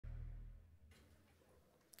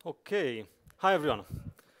Okay. Hi, everyone.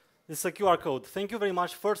 This is a QR code. Thank you very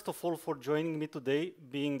much, first of all, for joining me today,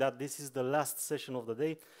 being that this is the last session of the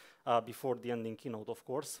day, before the ending keynote, of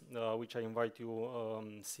course, which I invite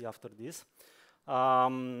you see after this.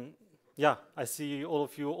 Yeah, I see all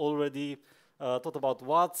of you already thought about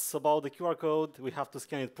what's about the QR code. We have to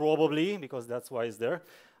scan it probably, because that's why it's there.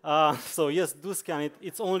 So yes, do scan it.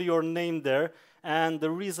 It's only your name there. And the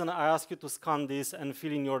reason I ask you to scan this and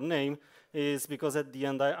fill in your name is because at the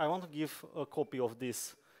end, I want to give a copy of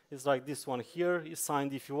this. It's like this one here. It's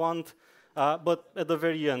signed if you want, but at the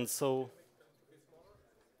very end. So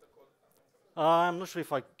I'm not sure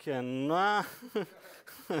if I can.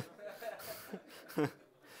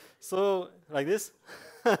 So like this.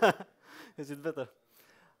 Is it better?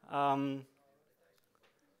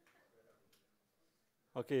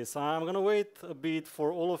 Okay, so I'm going to wait a bit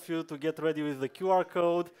for all of you to get ready with the QR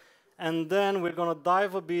code, and then we're going to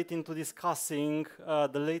dive a bit into discussing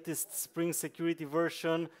the latest Spring Security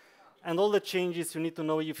version and all the changes you need to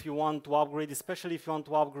know if you want to upgrade, especially if you want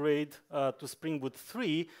to upgrade to Spring Boot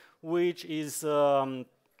 3, which is the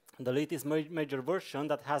latest major version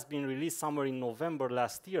that has been released somewhere in November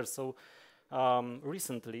last year, so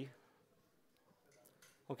recently.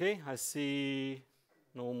 Okay, I see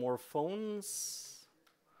no more phones.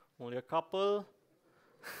 Only a couple,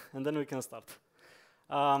 and then we can start.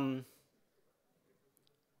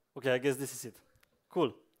 Okay, I guess this is it.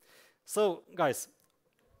 Cool. So, guys,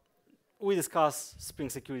 we discuss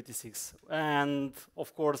Spring Security 6, and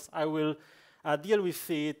of course, I will deal with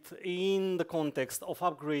it in the context of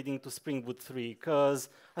upgrading to Spring Boot 3, because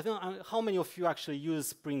I think, how many of you actually use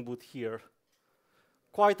Spring Boot here?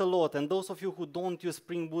 Quite a lot, and those of you who don't use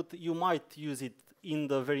Spring Boot, you might use it in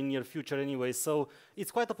the very near future anyway. So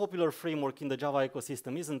it's quite a popular framework in the Java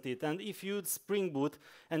ecosystem, isn't it? And if you use Spring Boot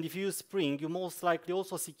and if you use Spring, you most likely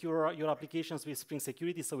also secure your applications with Spring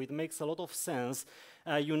Security, so it makes a lot of sense.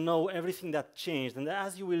 You know everything that changed. And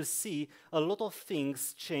as you will see, a lot of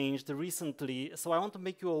things changed recently. So I want to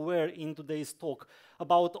make you aware in today's talk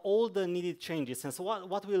about all the needed changes. And so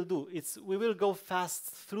what we'll do is we will go fast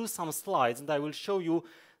through some slides, and I will show you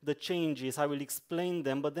the changes. I will explain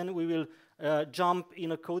them, but then we will jump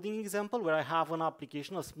in a coding example where I have an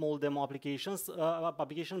application, a small demo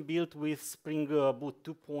application built with Spring Boot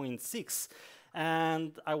 2.6,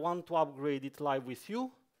 and I want to upgrade it live with you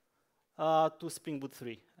to Spring Boot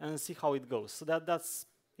 3 and see how it goes. So that's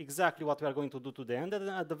exactly what we are going to do today. And then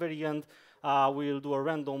at the very end, we'll do a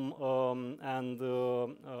random, and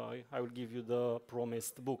I will give you the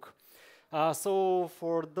promised book. So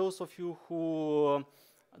for those of you who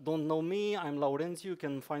don't know me, I'm Laurențiu. You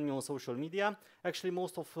can find me on social media. Actually,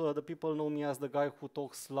 most of the people know me as the guy who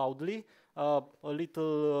talks loudly. A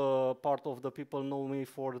little part of the people know me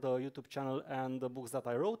for the YouTube channel and the books that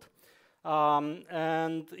I wrote.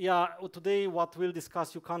 And yeah, today what we'll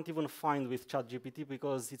discuss you can't even find with ChatGPT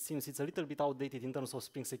because it seems it's a little bit outdated in terms of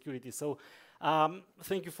Spring Security. So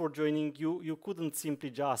thank you for joining. You couldn't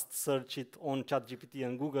simply just search it on ChatGPT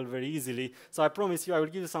and Google very easily. So I promise you I will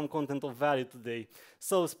give you some content of value today.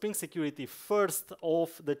 So Spring Security, first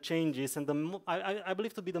of the changes, and I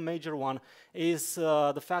believe to be the major one, is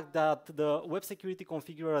the fact that the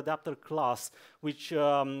WebSecurityConfigurerAdapter class, which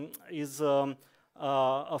is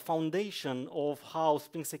a foundation of how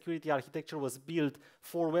Spring Security architecture was built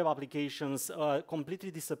for web applications, completely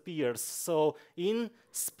disappears. So in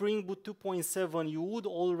Spring Boot 2.7, you would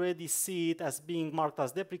already see it as being marked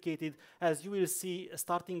as deprecated. As you will see,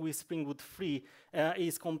 starting with Spring Boot 3,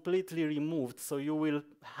 is completely removed. So you will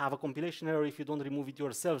have a compilation error if you don't remove it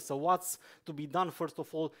yourself. So what's to be done, first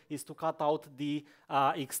of all, is to cut out the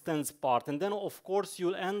extends part. And then, of course,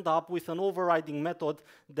 you'll end up with an overriding method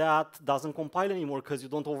that doesn't compile anymore because you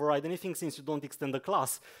don't override anything since you don't extend the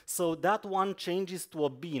class. So that one changes to a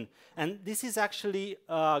bean. And this is actually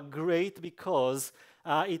great because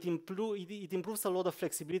it improves a lot of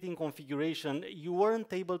flexibility in configuration. You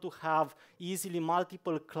weren't able to have easily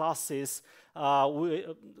multiple classes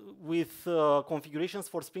with configurations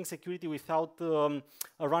for Spring Security without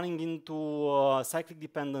running into cyclic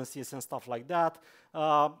dependencies and stuff like that.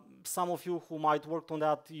 Some of you who might work on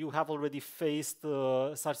that, you have already faced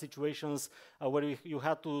such situations where you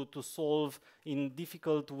had to solve in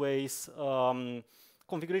difficult ways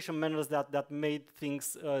configuration manners that made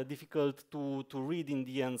things difficult to read in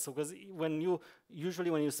the end. So because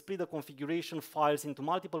usually when you split the configuration files into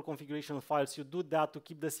multiple configuration files, you do that to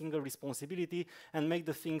keep the single responsibility and make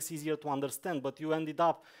the things easier to understand, but you ended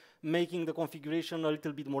up making the configuration a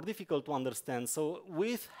little bit more difficult to understand. So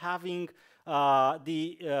with having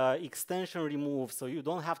the extension removed, so you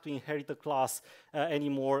don't have to inherit a class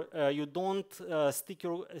anymore. You don't stick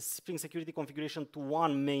your Spring Security configuration to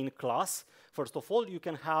one main class. First of all, you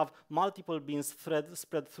can have multiple beans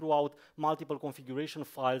spread throughout multiple configuration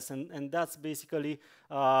files, and that's basically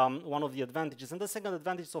one of the advantages. And the second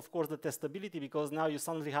advantage is, of course, the testability, because now you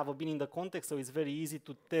suddenly have a bean in the context, so it's very easy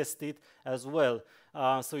to test it as well.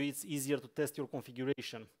 So it's easier to test your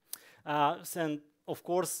configuration. And of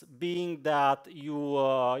course, being that you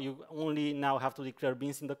only now have to declare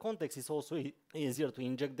beans in the context, it's also easier to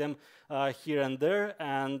inject them here and there,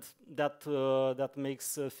 and that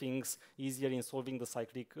makes things easier in solving the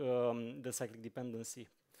cyclic dependency.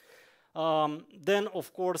 Then,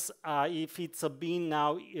 of course, if it's a bean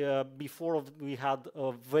now, before we had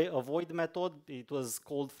a void method, it was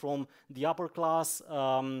called from the upper class.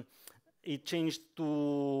 It changed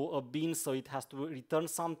to a bean, so it has to return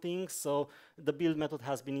something. So the build method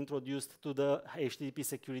has been introduced to the HTTP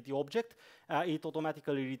security object. It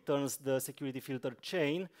automatically returns the security filter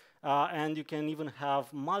chain, and you can even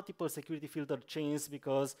have multiple security filter chains,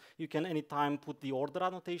 because you can anytime put the order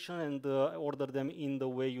annotation and order them in the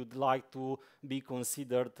way you'd like to be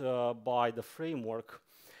considered by the framework.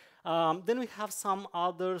 Then we have some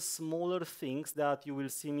other smaller things that you will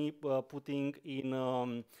see me putting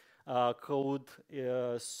in code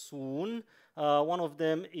soon. One of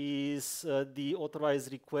them is the authorize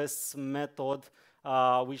requests method,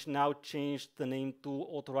 which now changed the name to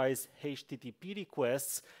authorize HTTP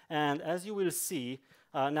requests. And as you will see,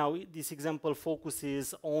 now this example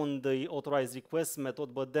focuses on the authorize requests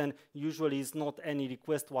method, but then usually it's not any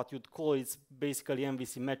request what you'd call. It's basically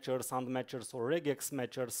MVC matchers, AND matchers, or regex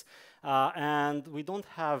matchers. And we don't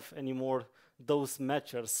have anymore those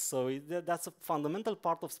matchers. So that's a fundamental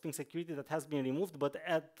part of Spring Security that has been removed, but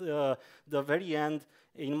at the very end,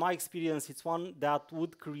 in my experience, it's one that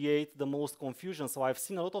would create the most confusion. So I've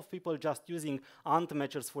seen a lot of people just using AND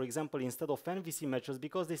matchers, for example, instead of MVC matchers,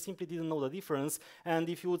 because they simply didn't know the difference. And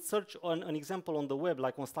if you would search on an example on the web,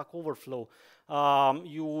 like on Stack Overflow,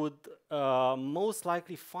 you would most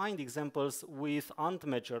likely find examples with AND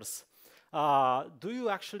matchers. Do you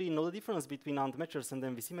actually know the difference between AND matchers and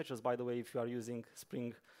MVC matchers, by the way, if you are using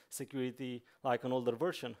Spring Security like an older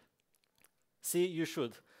version? See, you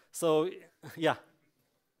should. So, yeah.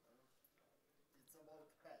 It's about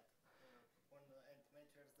path. On AND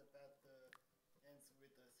matchers, the path ends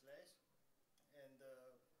with a slash, and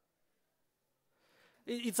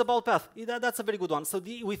it's about path. That's a very good one. So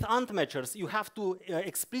with AND matchers, you have to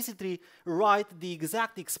explicitly write the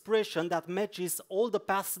exact expression that matches all the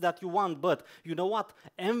paths that you want. But you know what?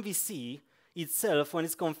 MVC itself, when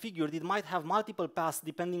it's configured, it might have multiple paths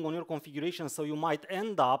depending on your configuration. So you might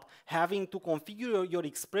end up having to configure your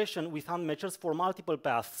expression with AND matchers for multiple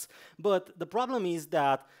paths. But the problem is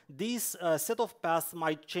that this set of paths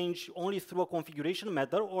might change only through a configuration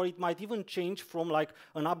method, or it might even change from like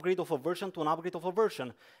an upgrade of a version to an upgrade of a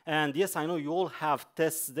version. And yes, I know you all have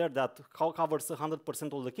tests there that covers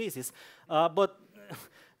 100% of the cases, but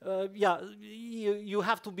yeah, you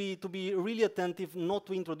have to be really attentive not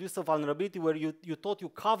to introduce a vulnerability where you thought you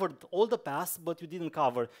covered all the paths, but you didn't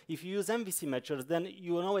cover. If you use MVC matchers, then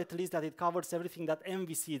you know at least that it covers everything that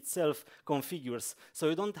MVC itself configures. So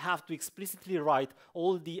you don't have to explicitly write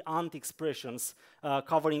all the AND expressions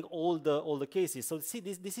covering all the cases. So see,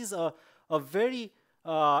 this is a very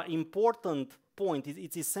important point.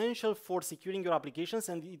 It's essential for securing your applications,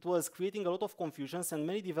 and it was creating a lot of confusions, and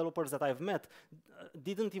many developers that I've met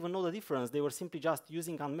didn't even know the difference. They were simply just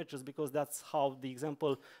using AND matchers because that's how the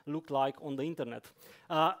example looked like on the internet.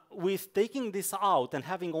 With taking this out and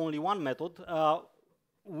having only one method,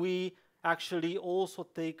 we actually also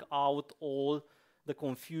take out all the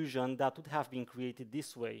confusion that would have been created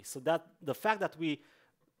this way. So that the fact that we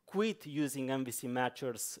quit using MVC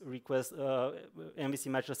matchers, MVC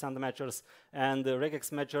matchers, AND matchers, and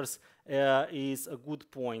regex matchers is a good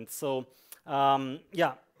point. So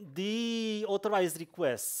yeah, the authorized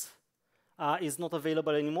requests is not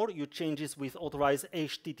available anymore. You change this with authorized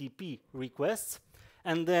HTTP requests.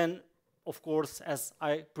 And then, of course, as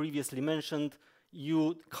I previously mentioned,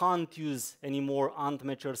 you can't use anymore AND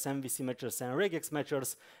matchers, MVC matchers, and regex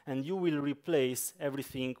matchers, and you will replace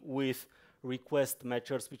everything with request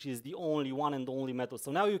matchers, which is the only one and only method.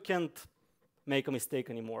 So now you can't make a mistake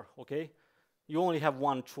anymore, okay? You only have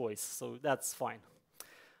one choice, so that's fine.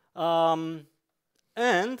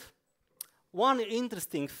 And one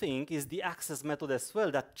interesting thing is the access method as well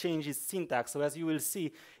that changes syntax. So as you will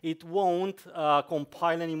see, it won't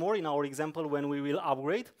compile anymore in our example when we will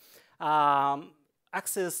upgrade.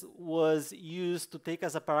 Access was used to take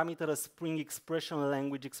as a parameter a Spring expression,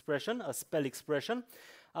 language expression, a spell expression.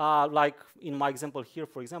 Like in my example here,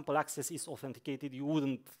 for example, access is authenticated. You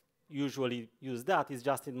wouldn't usually use that. It's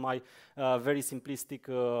just in my very simplistic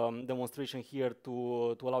demonstration here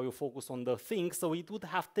to allow you focus on the thing. So it would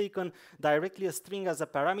have taken directly a string as a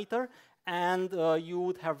parameter, and you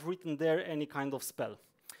would have written there any kind of spell.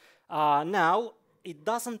 Now, it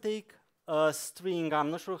doesn't take a string.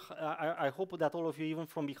 I'm not sure, I hope that all of you, even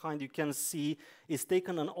from behind, you can see it's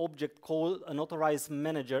taken an object called an authorized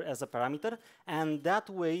manager as a parameter, and that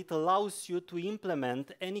way it allows you to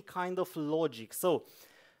implement any kind of logic. So,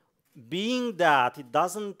 being that it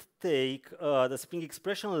doesn't take the Spring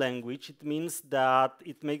expression language, it means that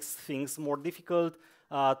it makes things more difficult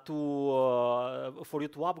for you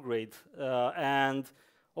to upgrade. And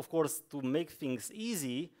of course, to make things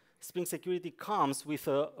easy, Spring Security comes with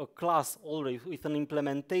a class already, with an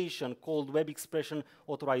implementation called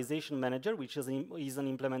WebExpressionAuthorizationManager, which is an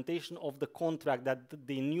implementation of the contract that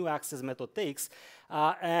the new access method takes.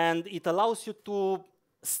 And it allows you to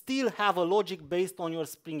still have a logic based on your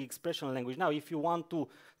Spring expression language. Now, if you want to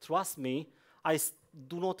trust me, I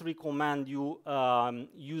do not recommend you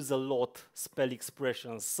use a lot spell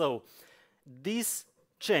expressions. So this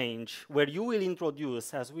change, where you will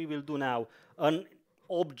introduce, as we will do now, an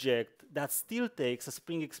object that still takes a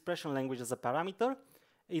Spring expression language as a parameter,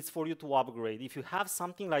 it's for you to upgrade. If you have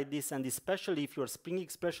something like this, and especially if your Spring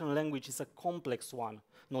expression language is a complex one,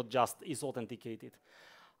 not just is authenticated,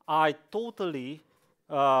 I totally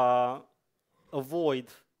avoid,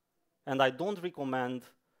 and I don't recommend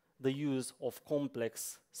the use of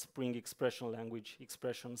complex Spring expression language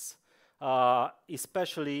expressions,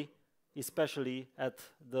 especially at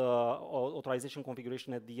the authorization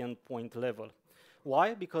configuration at the endpoint level.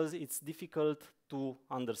 Why? Because it's difficult to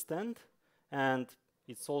understand, and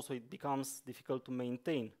it becomes difficult to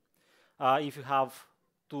maintain. If you have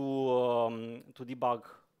to debug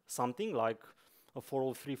something like a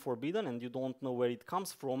 403 forbidden and you don't know where it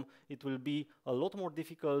comes from, it will be a lot more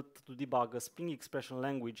difficult to debug a Spring expression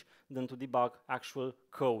language than to debug actual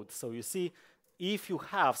code. So you see, if you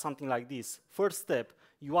have something like this, first step,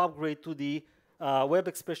 you upgrade to the Web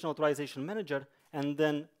Expression Authorization Manager, and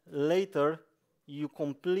then later you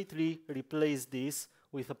completely replace this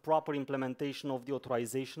with a proper implementation of the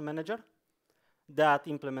Authorization Manager that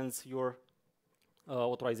implements your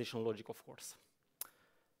authorization logic, of course.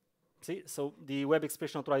 See, so the Web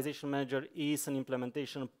Expression Authorization Manager is an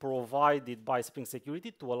implementation provided by Spring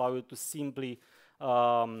Security to allow you to simply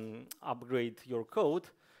upgrade your code.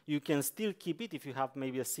 You can still keep it if you have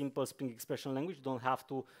maybe a simple Spring expression language. You don't have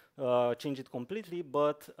to change it completely,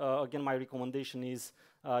 but again, my recommendation is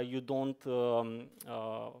you don't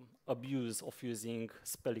abuse of using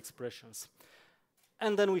spell expressions.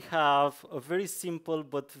 And then we have a very simple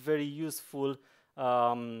but very useful,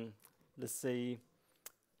 let's say,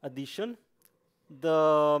 addition.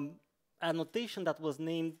 The annotation that was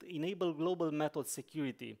named Enable Global Method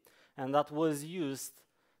Security, and that was used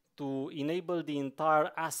to enable the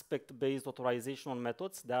entire aspect-based authorization on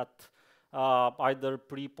methods that either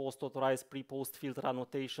pre-post authorized, pre-post filter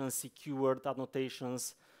annotations, secured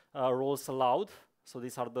annotations, roles allowed. So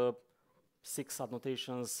these are the 6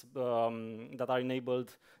 annotations that are enabled.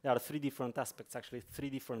 There are 3 different aspects, actually, 3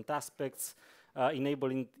 different aspects,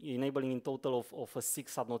 enabling in total of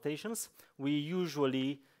 6 annotations. We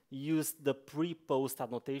usually use the pre-post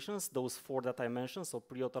annotations, those 4 that I mentioned, so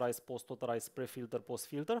pre-authorized, post-authorized, pre-filter,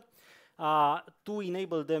 post-filter. To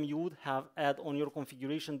enable them, you would have add on your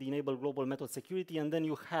configuration the enable global method security, and then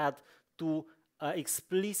you had to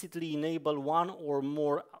explicitly enable one or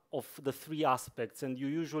more of the 3 aspects. And you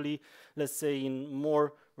usually, let's say in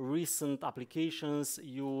more recent applications,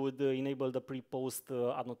 you would enable the pre-post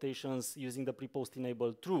annotations using the pre-post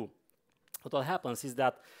enable true. What happens is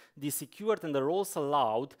that the secured and the roles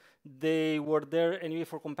allowed, they were there anyway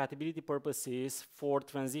for compatibility purposes, for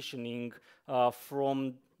transitioning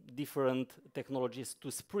from different technologies to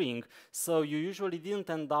Spring. So you usually didn't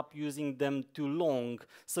end up using them too long.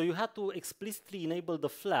 So you had to explicitly enable the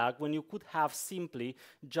flag when you could have simply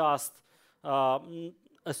just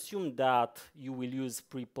assume that you will use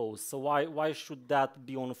pre-post. So why should that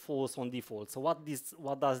be on false on default? So what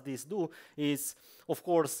does this do is, of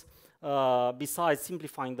course, besides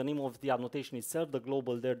simplifying the name of the annotation itself, the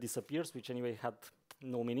global there disappears, which anyway had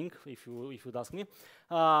no meaning, if you'd ask me.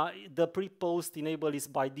 The pre-post enable is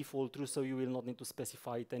by default true, so you will not need to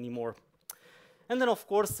specify it anymore. And then, of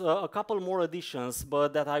course, a couple more additions,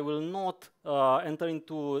 but that I will not enter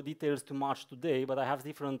into details too much today, but I have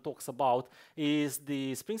different talks about, is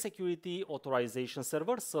the Spring Security Authorization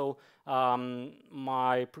Server. So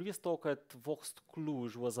my previous talk at Vox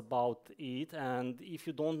Cluj was about it, and if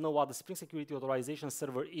you don't know what the Spring Security Authorization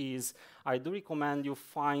Server is, I do recommend you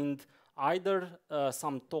find either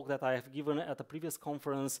some talk that I have given at a previous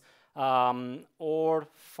conference, or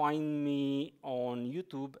find me on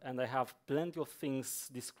YouTube, and I have plenty of things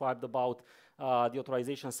described about the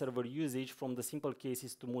authorization server usage, from the simple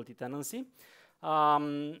cases to multi-tenancy.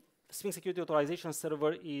 Spring Security Authorization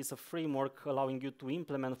Server is a framework allowing you to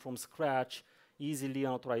implement from scratch easily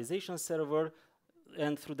an authorization server,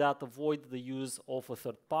 and through that avoid the use of a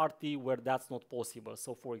third party where that's not possible.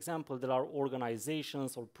 So for example, there are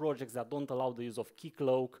organizations or projects that don't allow the use of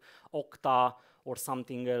Keycloak, Okta, or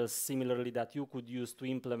something else similarly that you could use to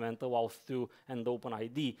implement OAuth2 and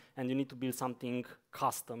OpenID, and you need to build something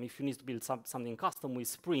custom. If you need to build something custom with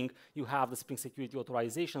Spring, you have the Spring Security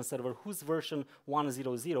Authorization Server, whose version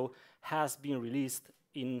 1.0.0 has been released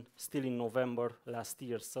still in November last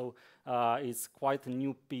year. So it's quite a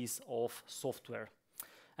new piece of software.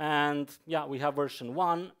 And yeah, we have version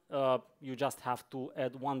 1. You just have to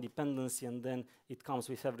add one dependency, and then it comes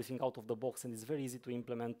with everything out of the box, and it's very easy to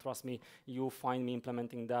implement. Trust me, you find me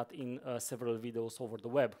implementing that in several videos over the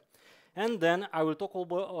web. And then I will talk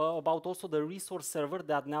about also the resource server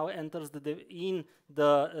that now enters in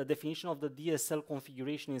the definition of the DSL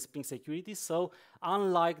configuration in Spring Security. So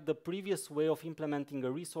unlike the previous way of implementing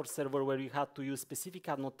a resource server where you had to use specific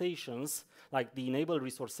annotations, like the enable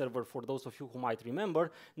resource server for those of you who might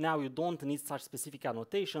remember, now you don't need such specific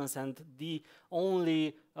annotations, and the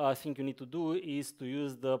only thing you need to do is to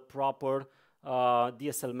use the proper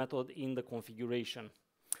DSL method in the configuration.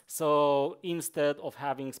 So instead of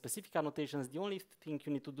having specific annotations, the only thing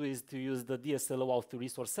you need to do is to use the DSL OAuth2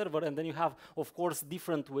 resource server, and then you have, of course,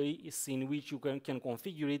 different ways in which you can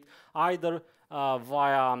configure it, either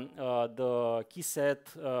via the key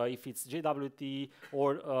set, if it's JWT,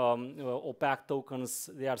 or opaque tokens,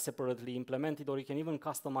 they are separately implemented, or you can even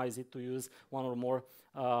customize it to use one or more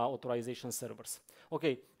authorization servers.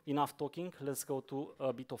 Okay, enough talking. Let's go to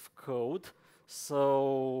a bit of code.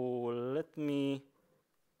 So let me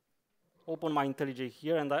open my IntelliJ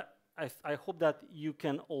here, and I hope that you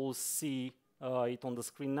can all see it on the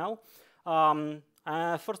screen now.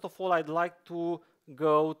 First of all, I'd like to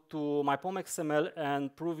go to my POM XML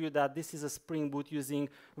and prove you that this is a Spring Boot using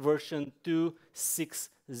version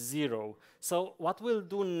 2.6.0. So what we'll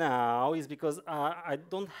do now is, because I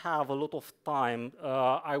don't have a lot of time,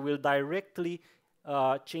 I will directly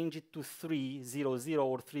change it to 3.0.0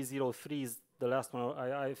 or 3.0.3 is the last one,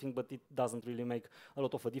 I think, but it doesn't really make a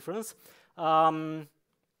lot of a difference. But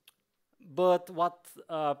what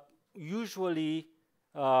usually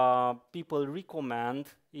people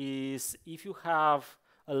recommend is, if you have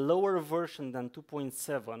a lower version than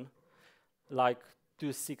 2.7, like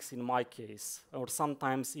 2.6 in my case, or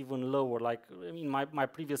sometimes even lower, like in my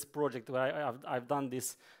previous project where I've done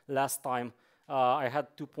this last time, I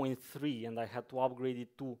had 2.3 and I had to upgrade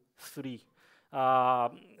it to 3.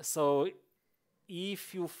 So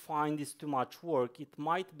if you find this too much work, it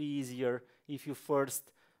might be easier if you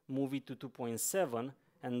first move it to 2.7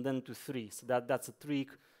 and then to 3. So that's a trick.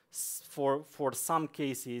 For some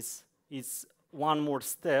cases, it's one more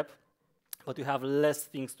step, but you have less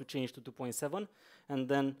things to change to 2.7, and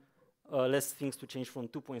then less things to change from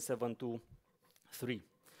 2.7 to 3.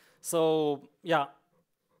 So yeah,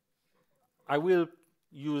 I will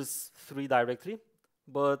use 3 directly,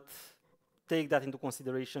 but take that into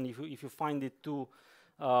consideration. If you find it too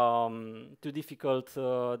difficult,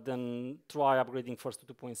 then try upgrading first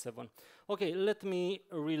to 2.7. Okay, let me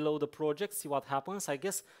reload the project, see what happens. I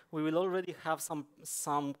guess we will already have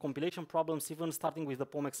some compilation problems, even starting with the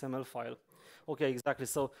POM XML file. Okay, exactly.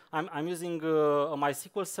 So I'm using a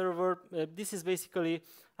MySQL server. This is basically,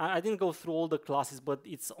 I didn't go through all the classes, but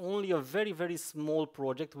it's only a very, very small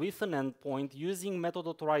project with an endpoint using method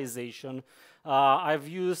authorization. I've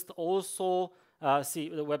used also see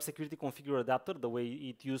the WebSecurityConfigurerAdapter, the way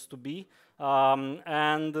it used to be,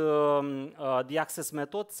 and the access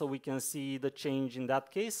method, so we can see the change in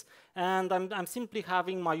that case. And I'm simply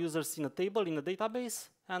having my users in a table, in a database,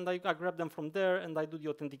 and I grab them from there and I do the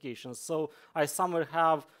authentication. So I somewhere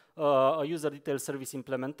have a user details service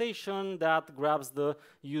implementation that grabs the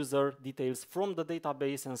user details from the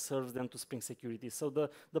database and serves them to Spring Security. So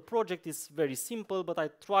the project is very simple, but I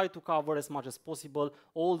try to cover as much as possible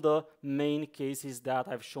all the main cases that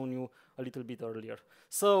I've shown you a little bit earlier.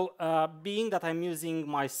 So being that I'm using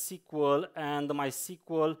MySQL, and the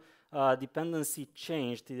MySQL dependency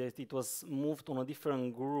changed. It was moved on a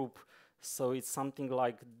different group, so it's something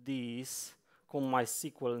like this. Call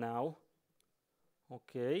MySQL now.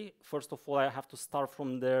 Okay, first of all, I have to start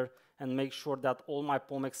from there and make sure that all my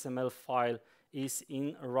POM.xml file is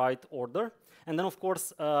in right order. And then, of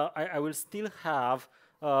course, I will still have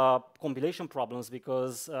compilation problems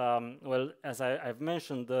because, well, as I've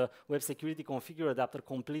mentioned, the WebSecurityConfigurerAdapter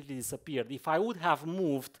completely disappeared. If I would have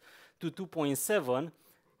moved to 2.7,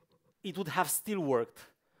 it would have still worked,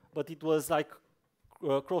 but it was like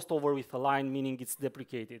crossed over with a line, meaning it's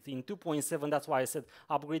deprecated. In 2.7, that's why I said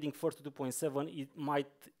upgrading first to 2.7, it might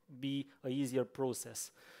be an easier process.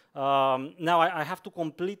 Now I have to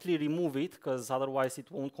completely remove it, because otherwise it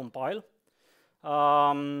won't compile.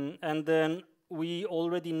 And then we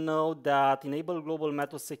already know that enable global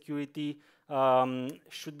method security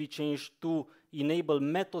should be changed to enable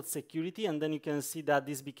method security, and then you can see that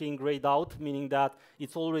this became grayed out, meaning that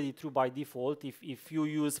it's already true by default. If you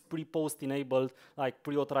use pre-post enabled, like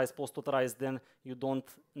pre-authorized, post-authorized, then you don't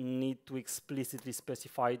need to explicitly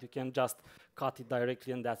specify it. You can just cut it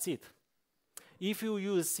directly and that's it. If you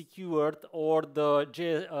use secured or the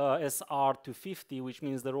JSR 250, which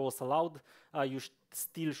means the rows allowed, you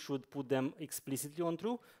still should put them explicitly on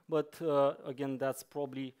true, but again, that's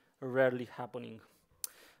probably rarely happening.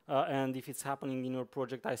 And if it's happening in your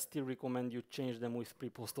project, I still recommend you change them with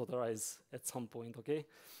pre-post authorize at some point, okay?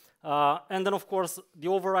 And then, of course, the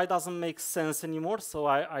override doesn't make sense anymore, so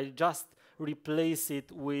I just replace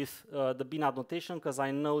it with the bin annotation, because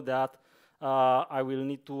I know that I will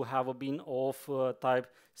need to have a bin of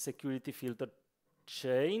type security filter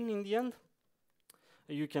chain in the end.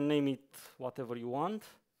 You can name it whatever you want.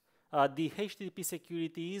 The HTTP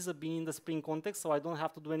security is a bin in the Spring context, so I don't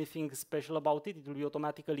have to do anything special about it. It will be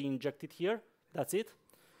automatically injected here. That's it.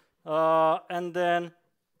 And then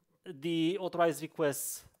the authorized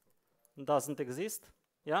request doesn't exist.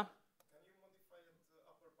 Yeah? Can you modify at the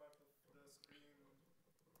upper part of the screen when you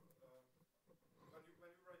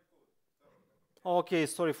write code? Okay,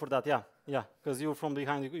 sorry for that. Yeah, yeah, because you're from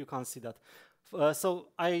behind, you can't see that. So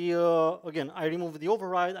again, I removed the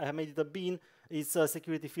override. I have made it a bin. It's a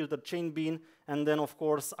security filter chain bin, and then of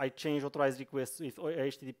course I change authorized requests with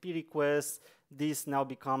HTTP requests. This now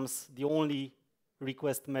becomes the only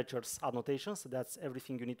request matchers annotation, so that's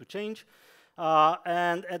everything you need to change.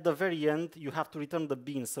 And at the very end, you have to return the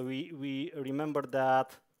bin. So we remember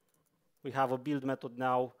that we have a build method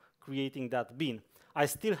now creating that bin. I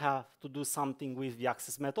still have to do something with the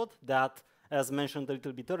access method that, as mentioned a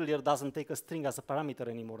little bit earlier, doesn't take a string as a parameter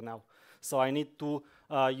anymore now. So I need to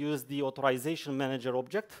use the authorization manager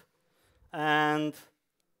object. And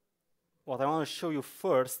what I want to show you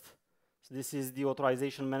first, so this is the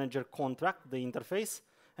authorization manager contract, the interface.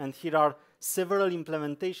 And here are several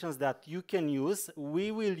implementations that you can use.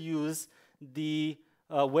 We will use the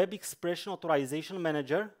web expression authorization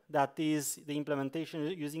manager. That is the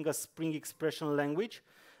implementation using a Spring expression language.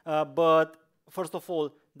 But first of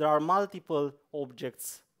all, there are multiple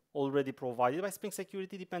objects already provided by Spring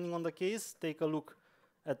Security, depending on the case. Take a look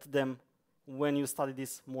at them when you study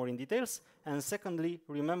this more in details. And secondly,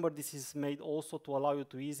 remember this is made also to allow you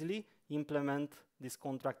to easily implement this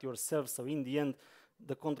contract yourself. So in the end,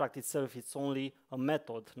 the contract itself, it's only a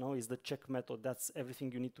method, no? It's the check method. That's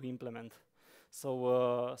everything you need to implement.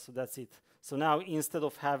 So, so that's it. So now instead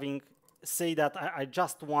of having, say that I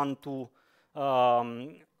just want to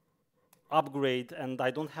upgrade and I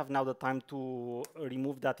don't have now the time to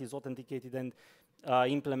remove that is authenticated and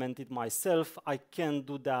implement it myself, I can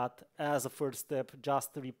do that as a first step,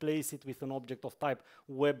 just replace it with an object of type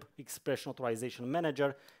web expression authorization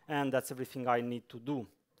manager, and that's everything I need to do.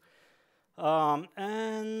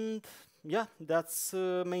 And yeah, that's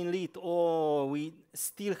mainly it. Oh, we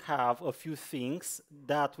still have a few things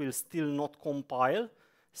that will still not compile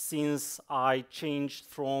since I changed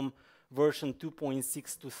from version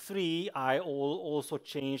 2.6 to 3. I also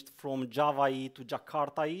changed from Java EE to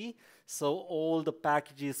Jakarta EE. So all the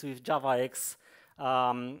packages with JavaX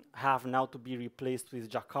have now to be replaced with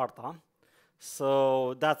Jakarta.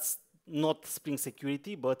 So that's not Spring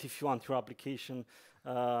Security, but if you want your application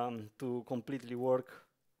to completely work,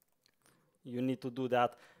 you need to do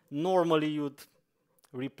that. Normally, you'd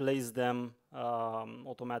replace them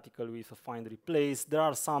automatically with a find replace. There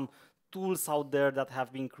are some tools out there that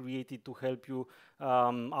have been created to help you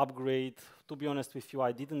upgrade. To be honest with you,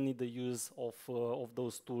 I didn't need the use of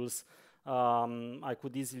those tools. I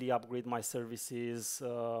could easily upgrade my services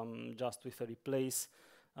just with a replace.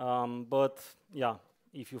 But yeah,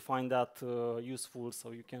 if you find that useful,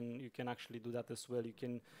 so you can actually do that as well. You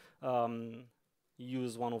can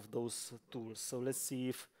use one of those tools. So let's see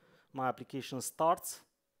if my application starts.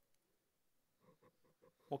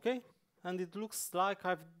 okay? And it looks like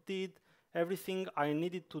I've did everything I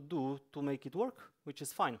needed to do to make it work, which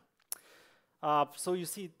is fine. So you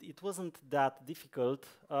see, it wasn't that difficult,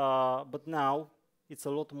 but now it's a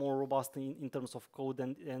lot more robust in terms of code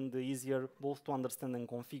and easier both to understand and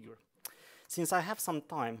configure. Since I have some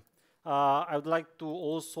time, I would like to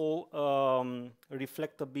also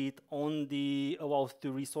reflect a bit on the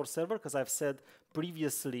OAuth2 resource server, because I've said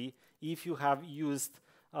previously, if you have used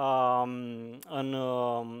an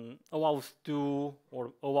OAuth2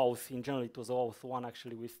 or OAuth in general, it was OAuth1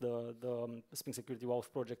 actually with the Spring Security OAuth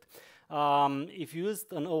project. If you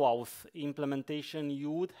used an OAuth implementation,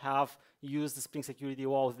 you would have used the Spring Security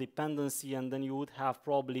OAuth dependency, and then you would have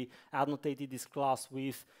probably annotated this class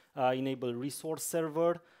with enable resource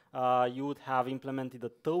server. You would have implemented a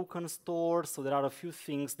token store. So there are a few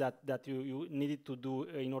things that you needed to do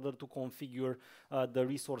in order to configure the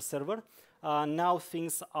resource server. Now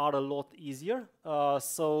things are a lot easier.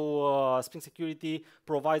 Spring Security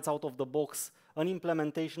provides out of the box an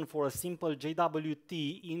implementation for a simple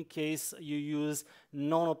JWT in case you use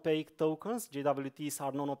non-opaque tokens. JWTs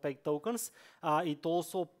are non-opaque tokens. It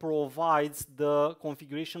also provides the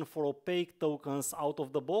configuration for opaque tokens out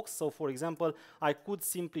of the box. So for example, I could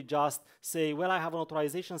simply just say, well, I have an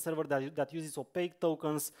authorization server that uses opaque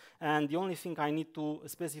tokens, and the only thing I need to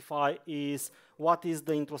specify is what is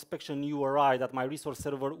the introspection URI that my resource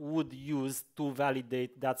server would use to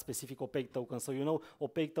validate that specific opaque token. So you know,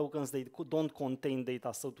 opaque tokens, they don't contain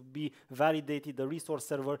data. So to be validated, the resource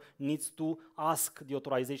server needs to ask the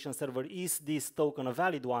authorization server, is this token a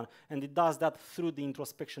valid one? And it does that through the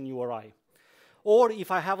introspection URI. Or if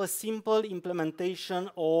I have a simple implementation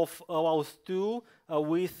of OAuth2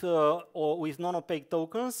 with non-opaque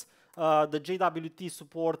tokens, the JWT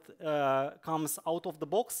support comes out of the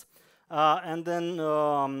box. And then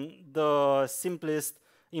the simplest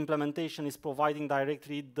implementation is providing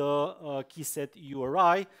directly the key set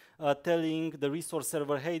URI, telling the resource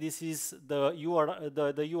server, hey, this is the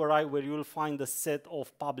URI where you will find a set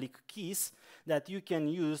of public keys that you can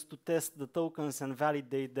use to test the tokens and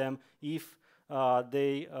validate them if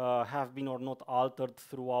they have been or not altered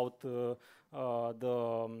throughout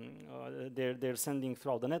their sending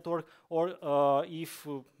throughout the network, or if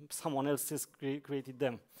someone else has created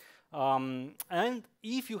them. And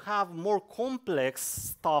if you have more complex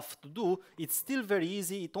stuff to do, it's still very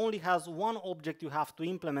easy. It only has one object you have to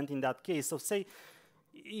implement in that case. So say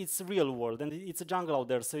it's real world and it's a jungle out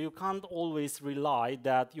there, so you can't always rely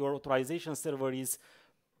that your authorization server is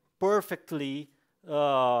perfectly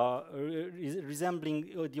resembling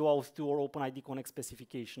the OAuth2 or OpenID Connect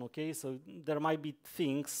specification, okay? So there might be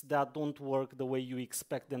things that don't work the way you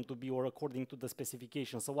expect them to be or according to the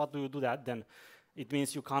specification. So what do you do then? It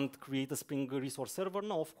means you can't create a Spring resource server?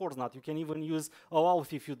 No, of course not. You can even use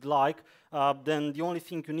OAuth if you'd like. Then the only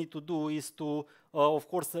thing you need to do is to, of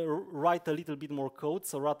course, write a little bit more code.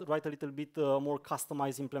 So write a little bit more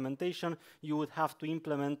customized implementation. You would have to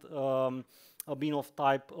implement a bin of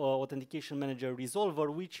type authentication manager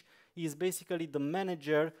resolver, which is basically the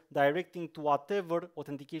manager directing to whatever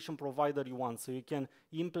authentication provider you want. So you can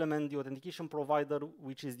implement the authentication provider,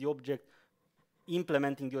 which is the object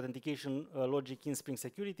implementing the authentication logic in Spring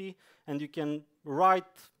Security, and you can write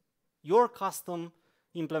your custom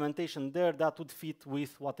implementation there that would fit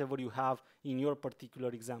with whatever you have in your particular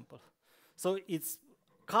example. So it's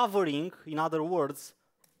covering, in other words,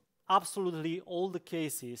 absolutely all the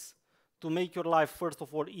cases to make your life, first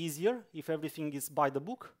of all, easier if everything is by the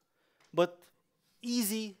book, but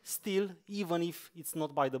easy still, even if it's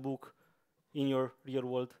not by the book in your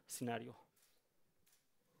real-world scenario.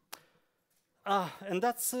 And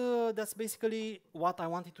that's basically what I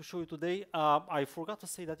wanted to show you today. I forgot to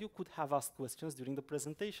say that you could have asked questions during the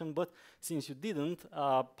presentation, but since you didn't,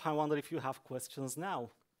 I wonder if you have questions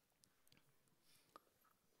now.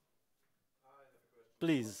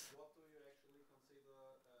 Please. What do you actually consider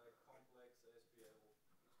complex SPL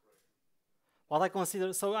expression? What I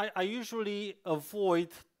consider, so I usually avoid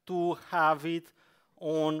to have it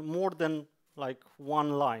on more than like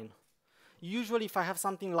one line. Usually if I have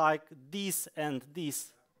something like this and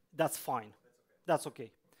this, that's fine. That's okay.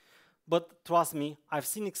 But trust me, I've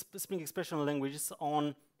seen Spring expression languages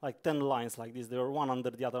on like 10 lines like this. They are one under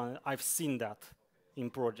the other. And I've seen that in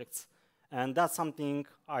projects. And that's something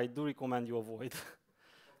I do recommend you avoid.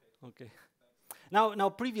 Okay. Now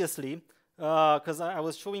previously, because I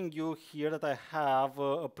was showing you here that I have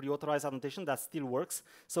a pre-authorized annotation that still works.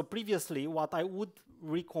 So previously, what I would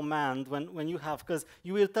recommend when you have, because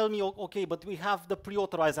you will tell me, okay, but we have the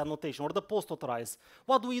pre-authorized annotation or the post-authorized.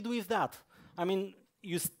 What do we do with that? I mean,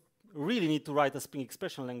 you really need to write a Spring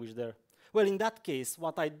expression language there. Well, in that case,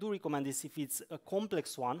 what I do recommend is if it's a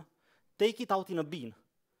complex one, take it out in a bin,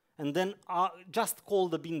 and then just call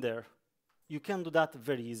the bin there. You can do that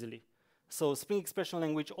very easily. So Spring Expression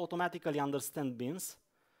Language automatically understands bins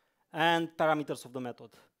and parameters of the method.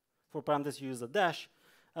 For parameters, you use a dash.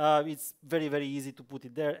 It's very, very easy to put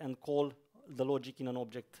it there and call the logic in an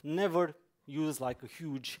object. Never use like a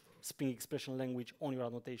huge Spring Expression Language on your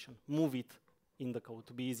annotation. Move it in the code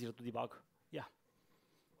to be easier to debug. Yeah.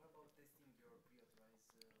 What about testing your pre-authorized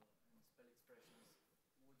and spell expressions?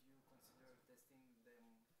 Would you consider testing them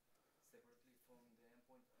separately from the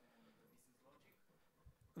endpoint and the business logic?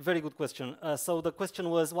 Very good question. So the question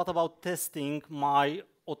was, what about testing my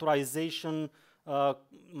authorization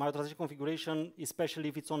configuration, especially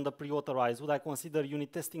if it's on the pre-authorized? Would I consider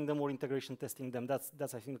unit testing them or integration testing them? That's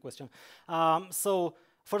I think the question. So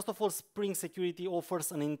first of all, Spring Security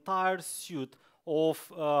offers an entire suite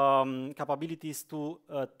of capabilities to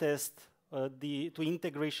test to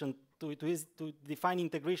define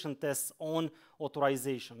integration tests on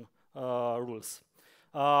authorization rules.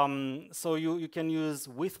 So you can use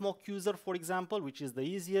with mock user, for example, which is the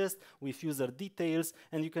easiest, with user details,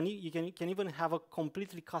 and you can even have a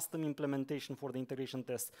completely custom implementation for the integration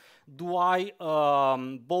tests. Do I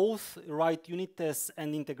both write unit tests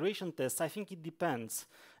and integration tests? I think it depends.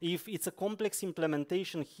 If it's a complex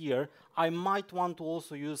implementation here, I might want to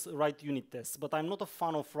also write unit tests, but I'm not a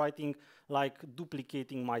fan of writing like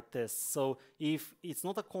duplicating my tests. So if it's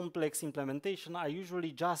not a complex implementation, I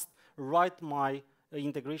usually just write my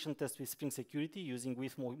integration test with Spring Security using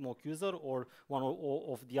with mock user or one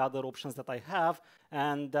of the other options that I have,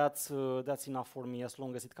 and that's enough for me as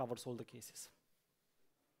long as it covers all the cases.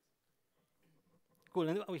 Cool,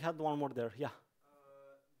 and we had one more there, yeah.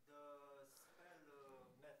 The spell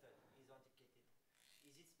method is authenticated.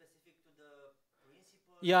 Is it specific to the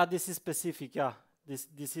principal? Yeah, this is specific, yeah.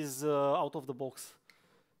 This is out of the box.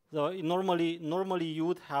 So normally you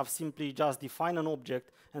would have simply just define an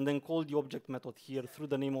object and then call the object method here through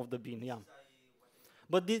the name of the bin, yeah.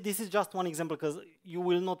 But this is just one example because you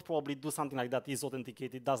will not probably do something like that is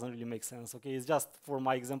authenticated. It doesn't really make sense, okay? It's just for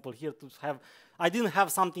my example here to have, I didn't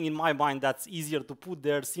have something in my mind that's easier to put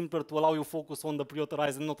there, simpler to allow you focus on the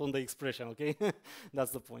pre-authorized and not on the expression, okay?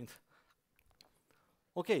 That's the point.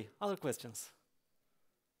 Okay, other questions?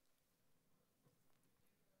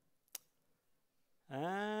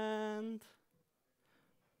 And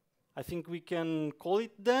I think we can call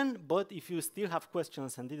it then, but if you still have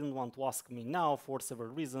questions and didn't want to ask me now for several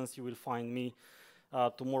reasons, you will find me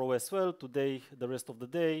tomorrow as well, today, the rest of the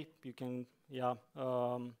day. You can, yeah,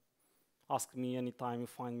 ask me anytime you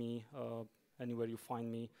find me, anywhere you find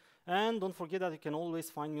me. And don't forget that you can always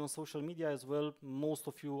find me on social media as well. Most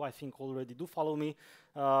of you, I think, already do follow me.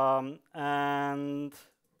 And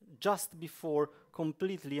just before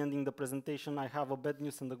completely ending the presentation, I have a bad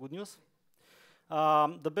news and a good news.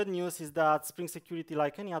 The bad news is that Spring Security,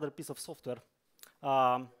 like any other piece of software,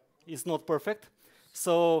 is not perfect.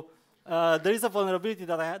 So there is a vulnerability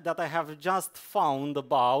that I have just found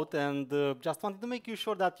about, and just wanted to make you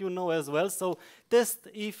sure that you know as well. So test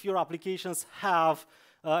if your applications have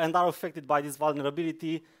and are affected by this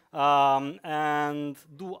vulnerability, and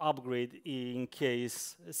do upgrade in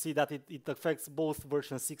case. See that it affects both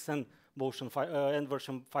version 6 and version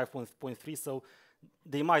 5.3. So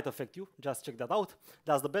they might affect you. Just check that out.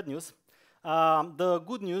 That's the bad news. The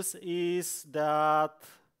good news is that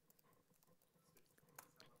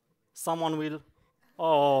someone will.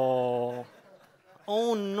 Oh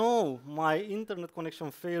no! My internet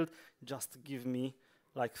connection failed. Just give me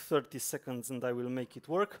like 30 seconds and I will make it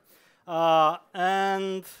work.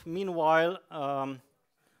 And meanwhile, oh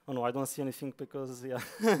no, I don't see anything because yeah,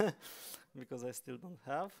 because I still don't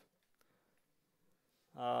have.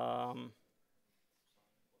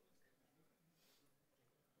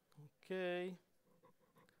 Okay.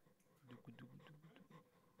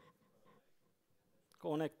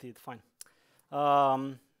 Connected, fine.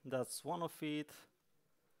 That's one of it.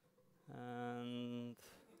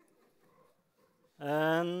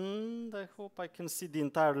 And I hope I can see the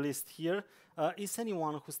entire list here. Is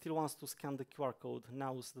anyone who still wants to scan the QR code?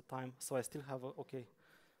 Now's the time. So I still have okay.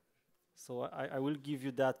 So I will give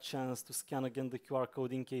you that chance to scan again the QR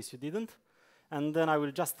code in case you didn't. And then I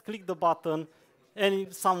will just click the button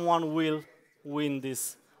and someone will win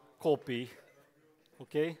this copy.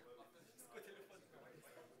 Okay?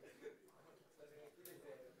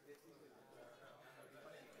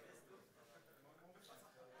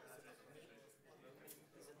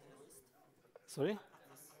 Sorry?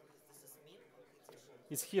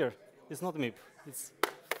 It's here. It's not MIP. It's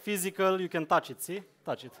physical. You can touch it. See?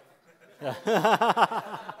 Touch it. Yeah.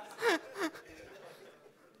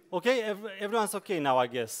 Okay, everyone's okay now, I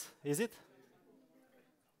guess. Is it?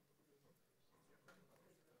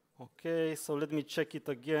 Okay, so let me check it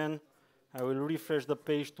again. I will refresh the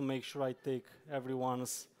page to make sure I take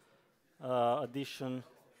everyone's addition.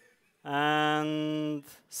 And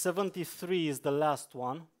 73 is the last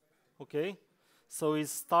one. Okay, so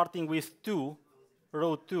it's starting with 2,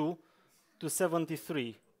 row 2, to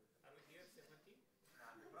 73.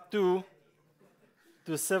 2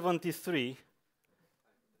 to 73.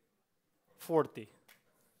 40.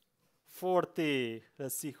 40.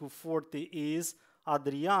 Let's see who 40 is.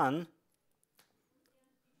 Adrian.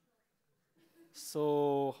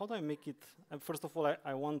 So how do I make it? First of all,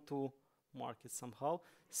 I want to mark it somehow.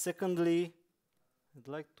 Secondly, I'd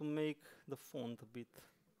like to make the font a bit.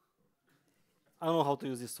 I don't know how to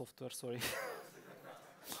use this software, sorry.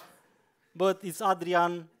 But it's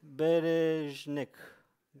Adrian Berejnek.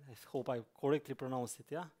 I hope I correctly pronounced it,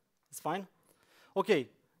 yeah? It's fine? Okay,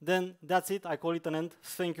 then that's it. I call it an end.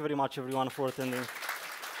 Thank you very much, everyone, for attending.